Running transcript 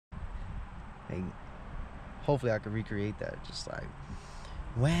Like, hopefully I can recreate that. Just like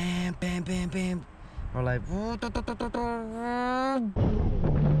wham, bam, bam, bam, or like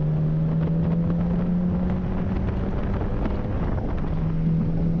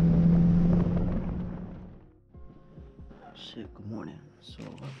shit. Good morning. So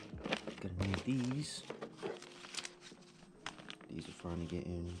gonna need these. These are finally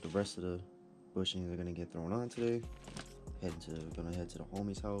getting, the rest of the bushings are gonna get thrown on today. Gonna head to the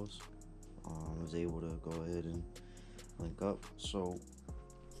homie's house. Was able to go ahead and link up. So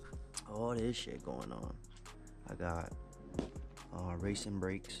all this shit going on. I got racing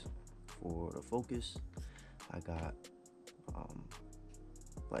brakes for the Focus. I got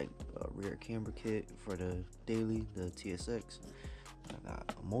like a rear camera kit for the daily, the TSX. I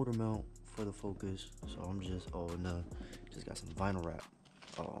got a motor mount for the Focus. So I'm just just got some vinyl wrap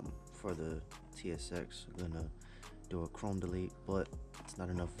for the TSX. I'm gonna do a chrome delete, but it's not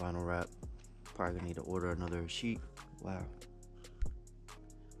enough vinyl wrap. Probably gonna need to order another sheet. Wow,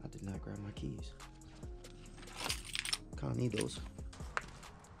 I did not grab my keys. Kinda need those.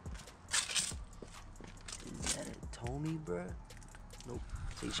 Is that a Tommy, bruh? Nope,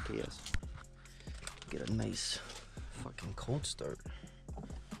 it's HKS. Get a nice fucking cold start.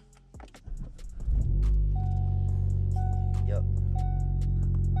 Yup.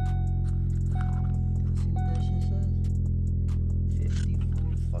 Let's see what that shit says.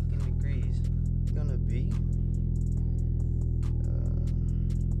 54 fucking degrees. It's gonna be.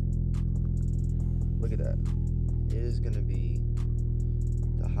 Look at that. It is gonna be,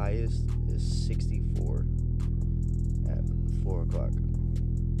 the highest is 64 at 4 o'clock.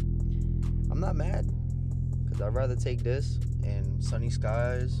 I'm not mad, because I'd rather take this and sunny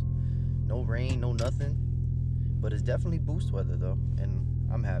skies, no rain, no nothing. But it's definitely boost weather though, and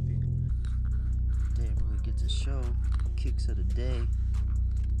I'm happy. Didn't really get to show kicks of the day.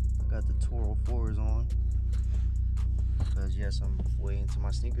 I got the Toro 4s on, because yes, I'm way into my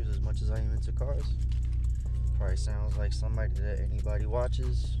sneakers as much as I am into cars. Probably sounds like somebody that anybody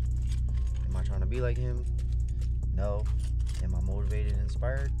watches. Am I trying to be like him? No. Am I motivated and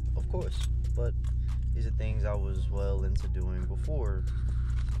inspired? Of course. But these are things I was well into doing before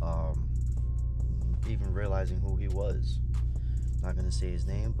even realizing who he was. Not gonna say his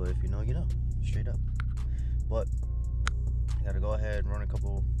name, but if you know, you know. Straight up. But I gotta go ahead and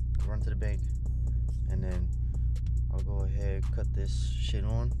run to the bank, and then I'll go ahead, cut this shit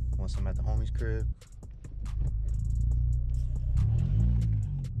on once I'm at the homie's crib.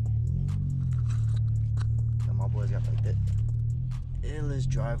 And my boys got like the illest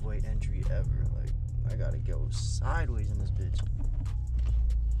driveway entry ever. Like, I gotta go sideways in this bitch.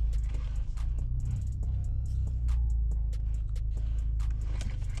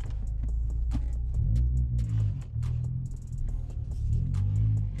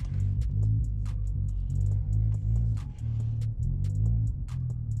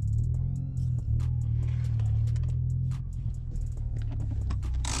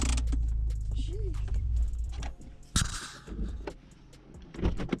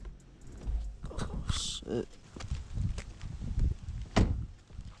 Shit.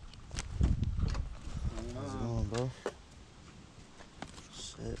 How's it going, bro?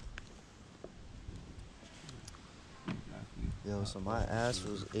 Shit. Yo, so my ass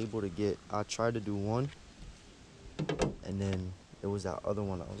was able to get, I tried to do one, and then it was that other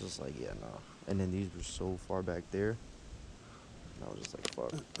one. I was just like, yeah, no. And then these were so far back there, and I was just like,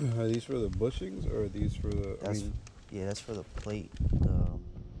 fuck. Are these for the bushings, or are these for the, yeah, that's for the plate.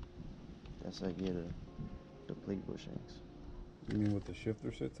 That's like, yeah, the plate bushings. You mean what the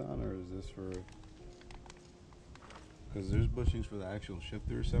shifter sits on, or is this for, because there's bushings for the actual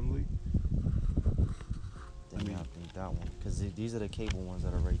shifter assembly? I think that one, because these are the cable ones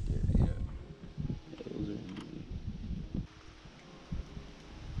that are right there. Yeah, those are easy.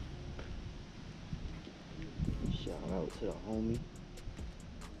 Shout out to the homie.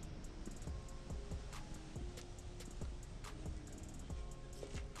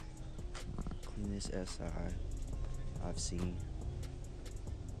 Cleanest SI I've seen.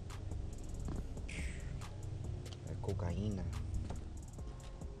 That cocaine.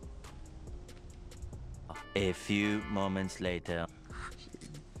 A few moments later.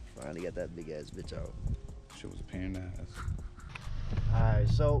 Finally got that big ass bitch out. Shit was a pain in the ass. Alright,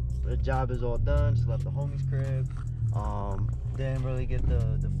 so the job is all done. Just left the homie's crib. Didn't really get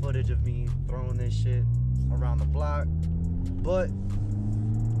the footage of me throwing this shit around the block, but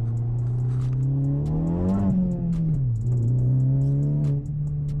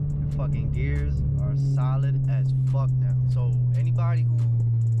the fucking gears are solid as fuck now. So anybody who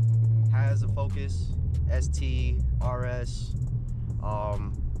has a Focus ST, RS,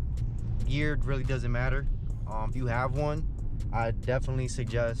 gear really doesn't matter. If you have one, I definitely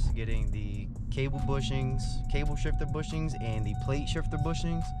suggest getting the cable shifter bushings and the plate shifter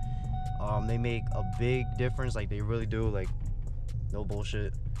bushings. They make a big difference, like they really do, like no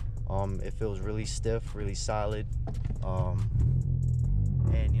bullshit. It feels really stiff, really solid,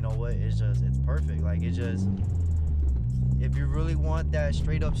 and you know what, it's perfect. Like, it just, if you really want that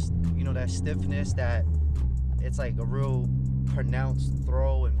straight up, you know, that stiffness, that it's like a real pronounced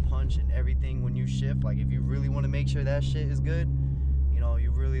throw and punch and everything when you shift, like if you really want to make sure that shit is good, you know,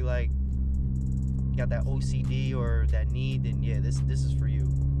 you really like got that OCD or that need, then yeah, this is for you.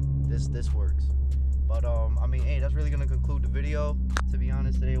 This works. But I mean, hey, that's really gonna conclude the video. To be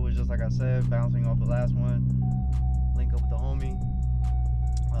honest, today was just like I said, bouncing off the last one, link up with the homie.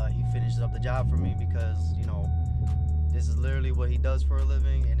 He finished up the job for me because, you know, this is literally what he does for a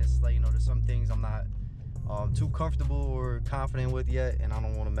living, and it's like, you know, there's some things I'm not too comfortable or confident with yet, and I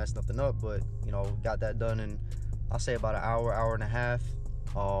don't want to mess nothing up. But you know, got that done in, I'll say, about an hour and a half,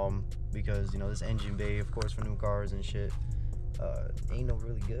 because you know, this engine bay, of course, for new cars and shit, ain't no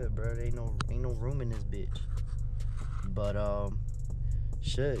really good, bro. There ain't no room in this bitch. But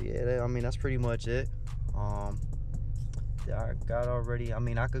shit, yeah, I mean, that's pretty much it. I got already, I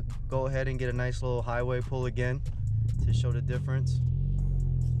mean, I could go ahead and get a nice little highway pull again to show the difference,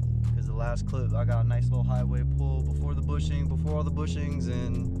 because the last clip I got a nice little highway pull before all the bushings,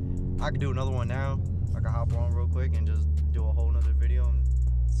 and I could do another one now. I can hop on real quick and just do a whole nother video, and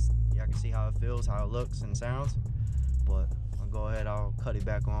yeah, I can see how it feels, how it looks and sounds. But I'll go ahead, I'll cut it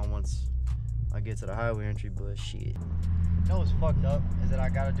back on once I get to the highway entry. But shit, you know what's fucked up is that I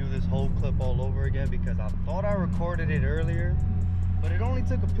gotta do this whole clip all over again, because I thought I recorded it earlier, but it only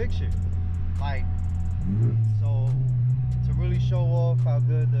took a picture. Like, so to really show off how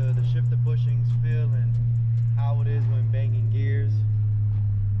good the shifter bushings feel and how it is when banging gears,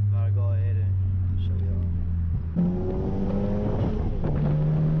 I'm gonna go ahead and show y'all.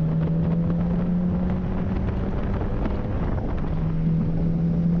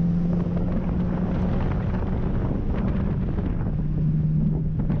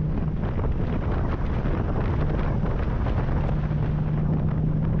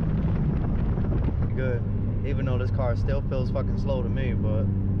 Good, even though this car still feels fucking slow to me, but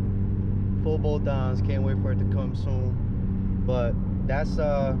full bolt downs, can't wait for it to come soon. But that's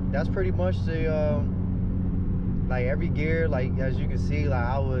pretty much the like every gear, like as you can see, like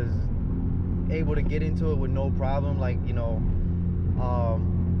I was able to get into it with no problem. Like, you know,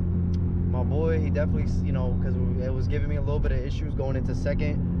 my boy, he definitely, you know, because it was giving me a little bit of issues going into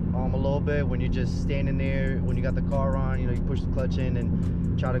second, a little bit, when you're just standing there, when you got the car on, you know, you push the clutch in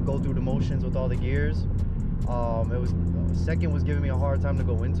and try to go through the motions with all the gears. Second was giving me a hard time to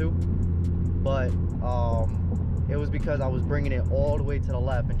go into, but it was because I was bringing it all the way to the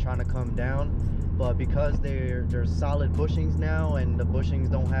left and trying to come down. But because they're solid bushings now, and the bushings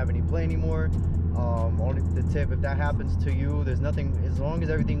don't have any play anymore, only the tip, if that happens to you, there's nothing, as long as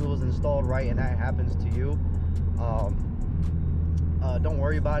everything was installed right and that happens to you, don't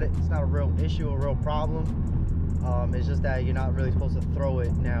worry about it. It's not a real issue, a real problem. It's just that you're not really supposed to throw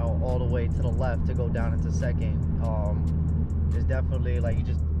it now all the way to the left to go down into second. It's definitely like, you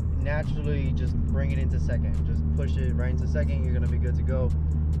just naturally just bring it into second, just push it right into second, you're gonna be good to go.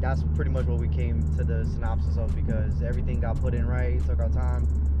 That's pretty much what we came to the synopsis of, because everything got put in right, it took our time.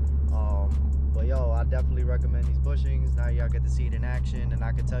 But yo, I definitely recommend these bushings. Now y'all get to see it in action, and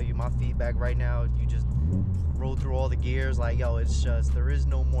I can tell you my feedback right now, you just roll through all the gears, like, yo, it's just, there is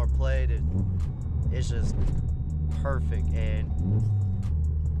no more play. It's just perfect.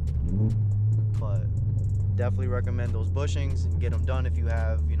 But definitely recommend those bushings and get them done if you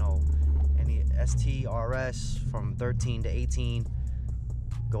have, you know, any STRS from 13 to 18.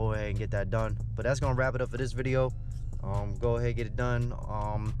 Go ahead and get that done. But that's gonna wrap it up for this video. Go ahead, get it done.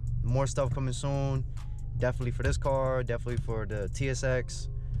 More stuff coming soon, definitely for this car, definitely for the TSX.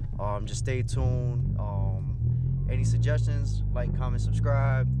 Just stay tuned. Any suggestions, like, comment,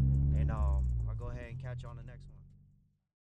 subscribe, and I'll go ahead and catch you on the next